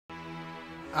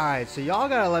Alright, so y'all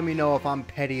gotta let me know if I'm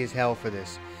petty as hell for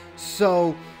this.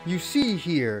 So, you see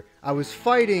here, I was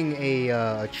fighting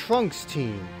a Trunks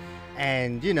team.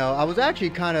 And, you know, I was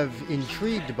actually kind of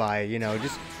intrigued by it, you know,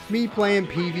 just me playing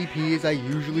PvP as I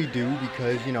usually do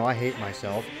because, you know, I hate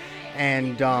myself.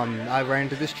 And, I ran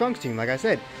into this Trunks team, like I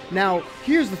said. Now,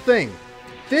 here's the thing.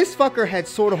 This fucker had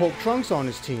Sword of Hope Trunks on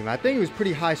his team. I think he was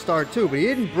pretty high star too, but he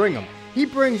didn't bring him. He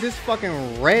brings this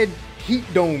fucking red Heat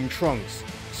Dome Trunks.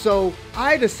 So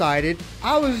I decided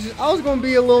I was gonna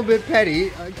be a little bit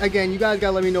petty. Again, you guys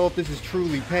gotta let me know if this is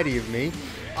truly petty of me.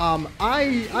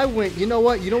 I went, you know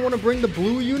what? You don't want to bring the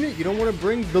blue unit. You don't want to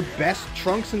bring the best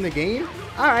Trunks in the game.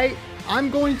 All right, I'm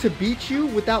going to beat you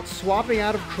without swapping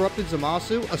out of Corrupted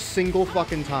Zamasu a single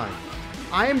fucking time.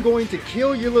 I am going to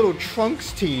kill your little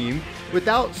Trunks team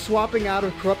without swapping out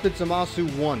of Corrupted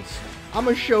Zamasu once. I'm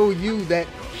gonna show you that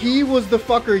he was the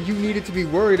fucker you needed to be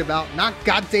worried about, not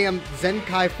goddamn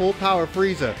Zenkai Full Power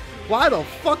Frieza. Why the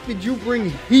fuck did you bring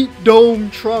Heat Dome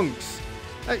Trunks?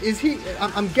 Is he?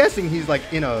 I'm guessing he's like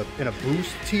in a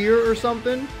boost tier or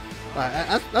something.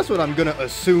 That's what I'm gonna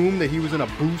assume, that he was in a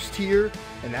boost tier,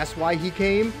 and that's why he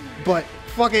came. But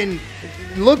fucking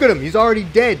look at him, he's already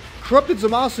dead. Corrupted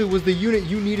Zamasu was the unit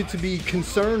you needed to be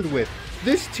concerned with.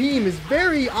 This team is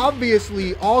very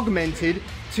obviously augmented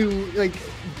to like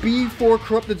be for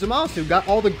Corrupted Zamasu. Got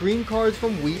all the green cards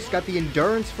from Whis, got the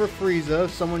endurance for Frieza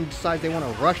if someone decides they want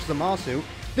to rush Zamasu.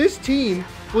 This team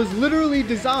was literally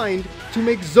designed to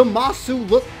make Zamasu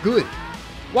look good.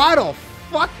 Why the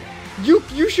fuck?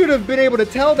 You should have been able to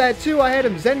tell that too. I had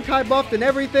him Zenkai buffed and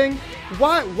everything.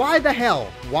 Why the hell?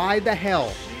 Why the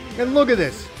hell? And look at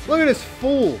this. Look at this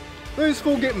fool. Look at this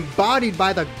fool getting bodied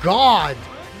by the god.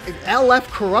 LF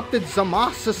Corrupted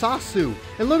Zamasu.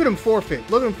 And look at him forfeit.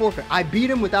 Look at him forfeit. I beat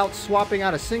him without swapping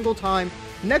out a single time.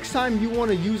 Next time you want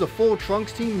to use a full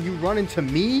Trunks team and you run into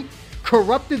me,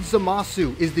 Corrupted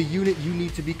Zamasu is the unit you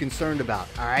need to be concerned about,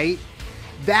 alright?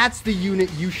 That's the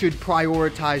unit you should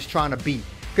prioritize trying to beat.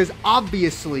 Because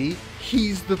obviously,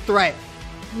 he's the threat.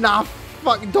 Nah,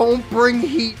 fuck, don't bring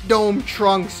Heat Dome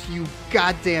Trunks, you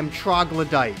goddamn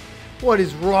troglodyte. What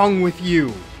is wrong with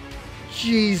you?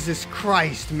 Jesus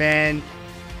Christ, man.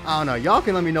 I don't know. Y'all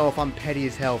can let me know if I'm petty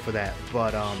as hell for that.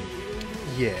 But,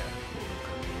 yeah.